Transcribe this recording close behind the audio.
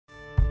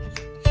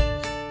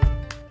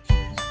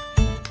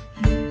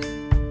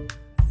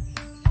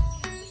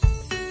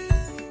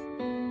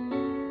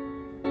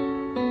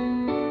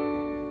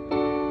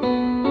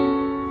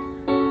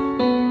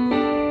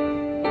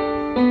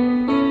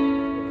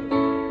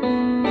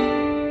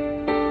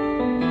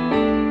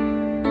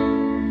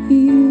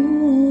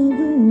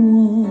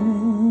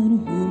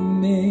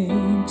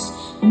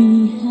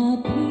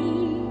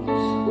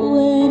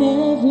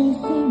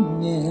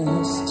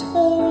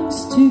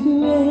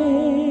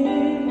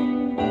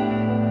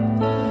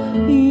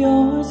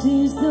Yours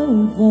is the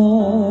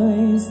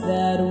voice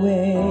that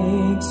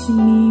wakes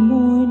me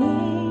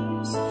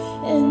mornings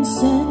and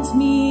sends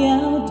me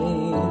out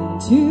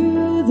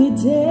into the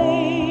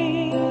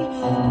day.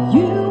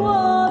 You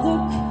are the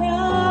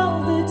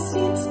crowd that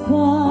sits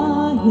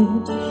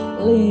quiet,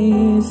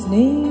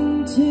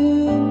 listening to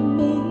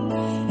me,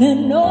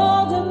 and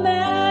all the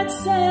mad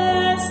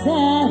sense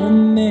that I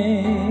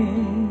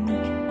make.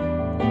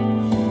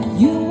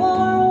 You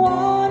are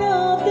one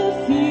of the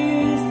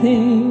few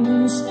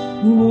things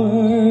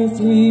worth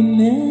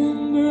remembering,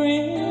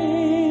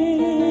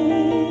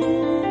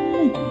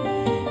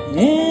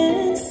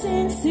 and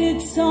since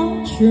it's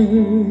all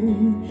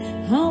true,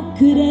 how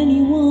could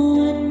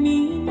anyone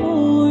mean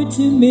more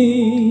to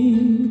me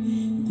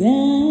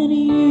than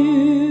you?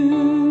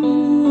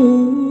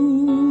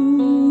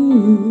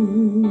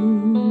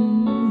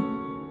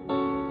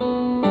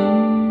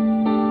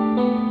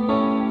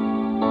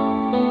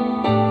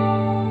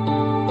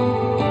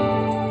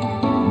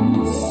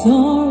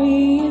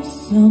 Sorry if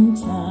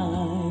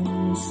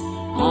sometimes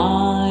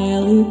I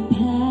look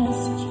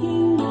past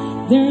you.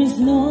 There's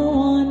no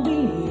one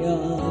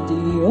beyond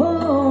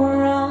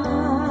your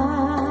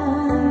eyes.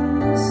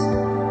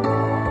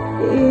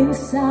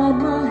 Inside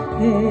my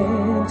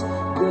head,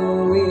 the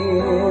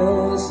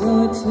wheels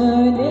are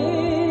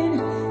turning.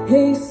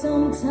 Hey,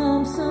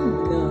 sometimes I'm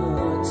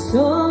not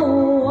so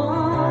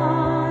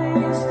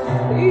wise.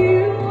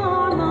 You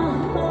are my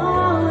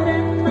heart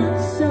and my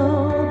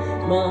soul,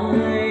 my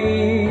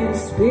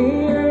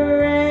inspiration,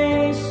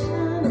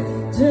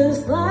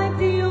 just like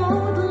the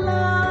old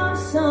love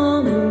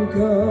song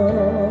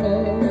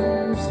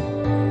goes.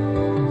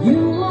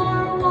 You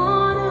are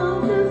one of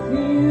the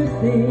few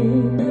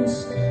things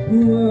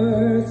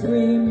worth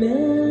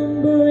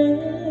remembering,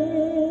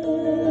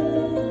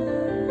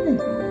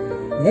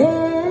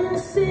 and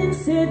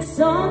since it's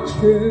all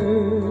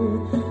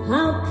true,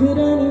 how could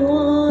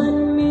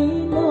anyone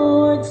mean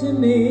more to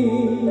me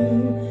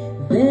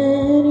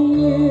than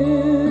you?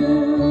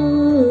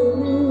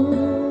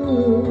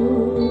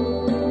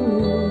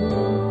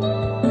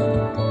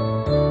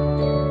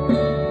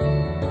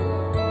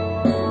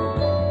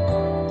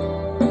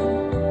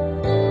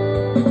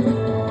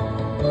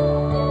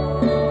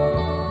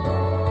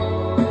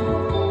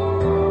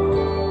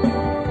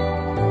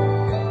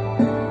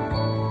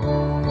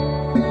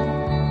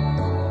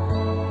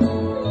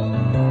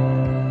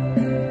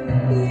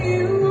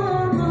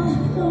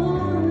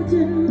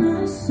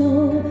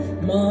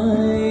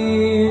 My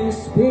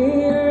inspiration,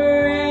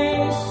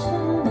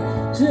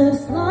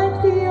 just like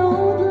the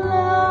old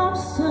love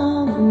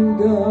song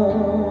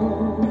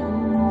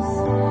goes.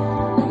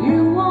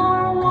 You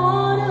are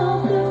one of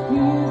the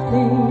few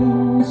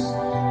things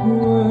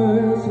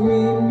worth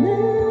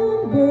remembering,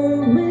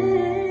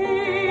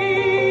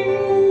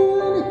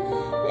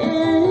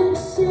 and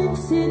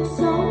since it's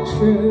all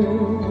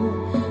true,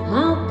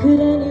 how could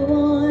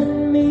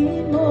anyone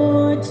mean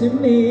more to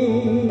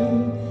me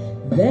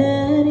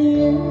than you?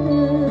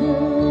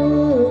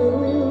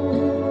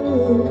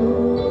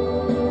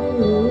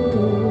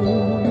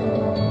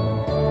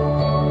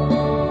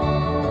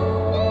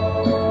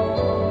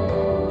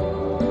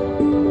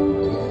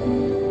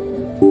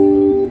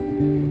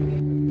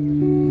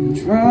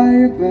 Try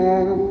your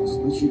best,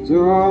 but you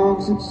don't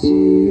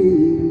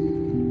succeed.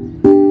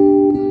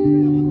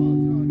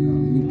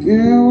 You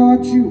get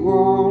what you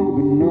want,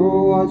 but know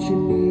what you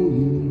need.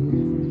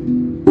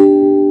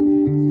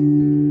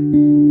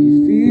 You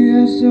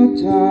feel so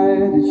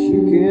tired that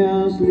you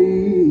can't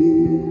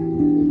sleep.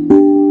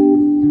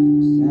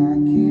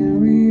 Stuck in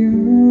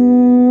rehearse.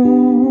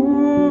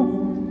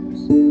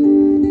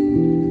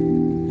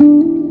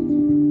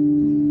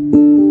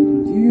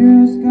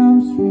 Tears come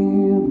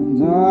streaming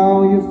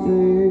down your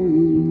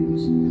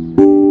face.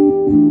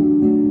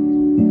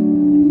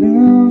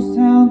 There's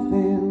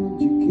something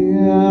you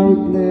can't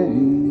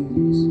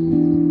replace.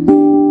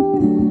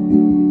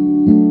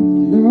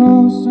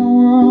 Love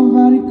someone,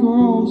 but it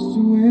goes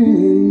to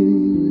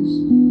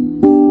waste.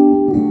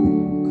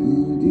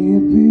 Could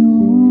it be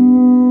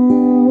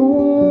worse?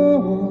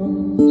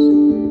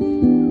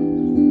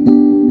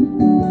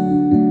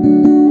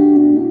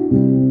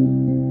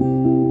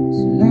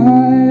 So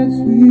lights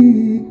we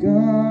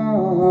got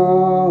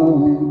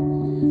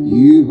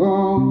you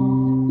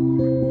home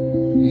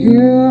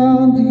here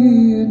in the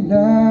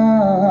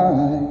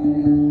night.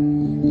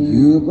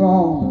 Your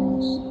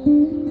bones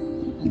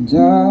and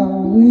how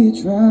we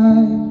try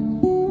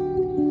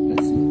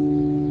to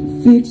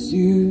fix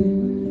you.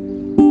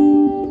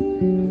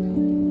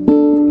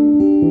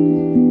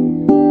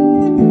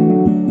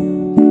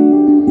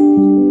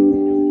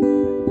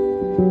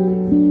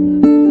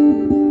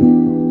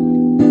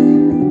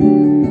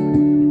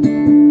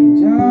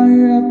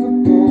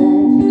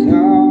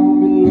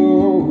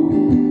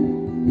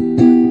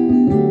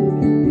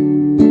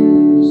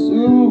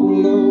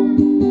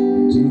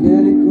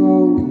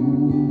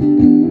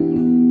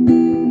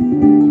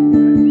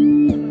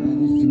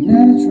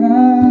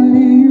 Try,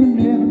 you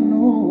never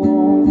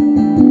know.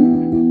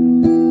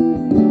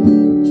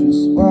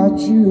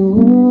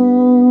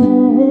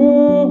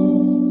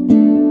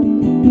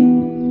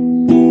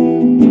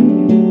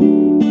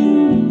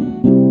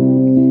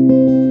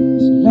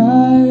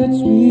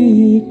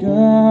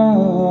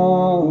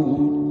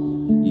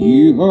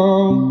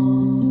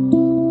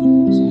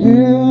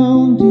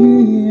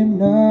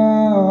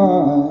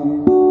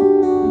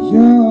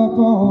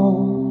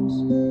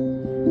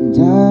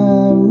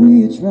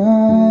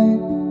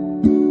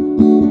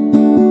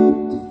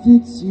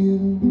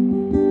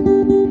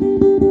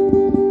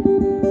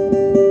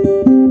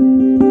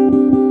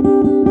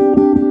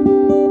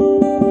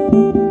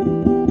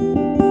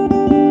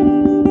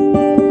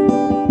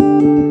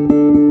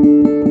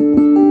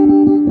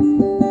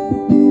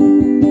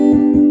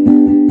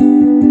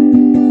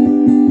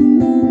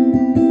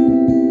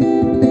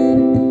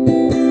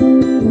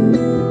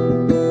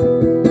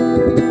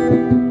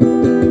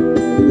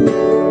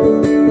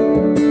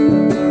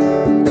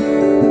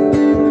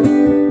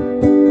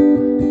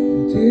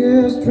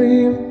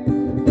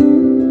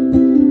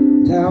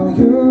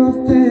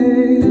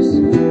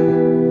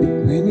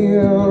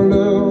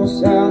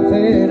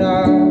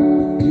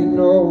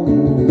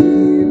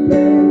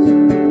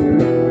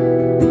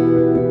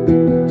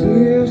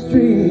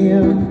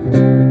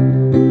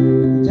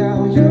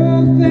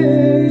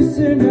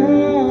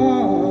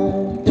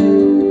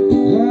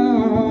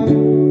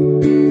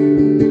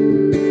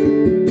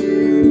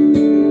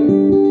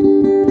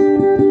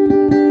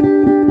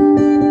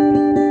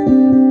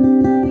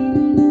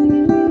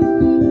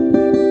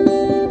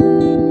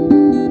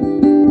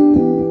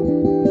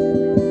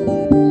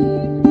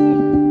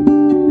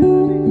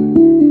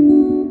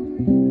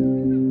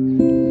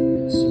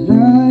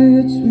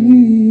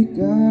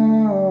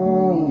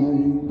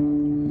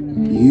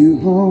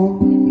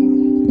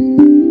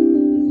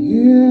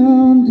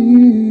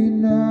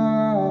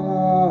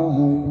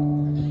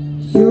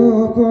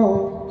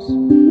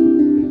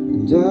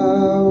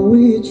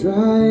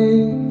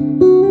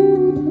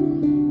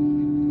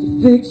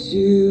 fix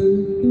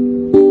you.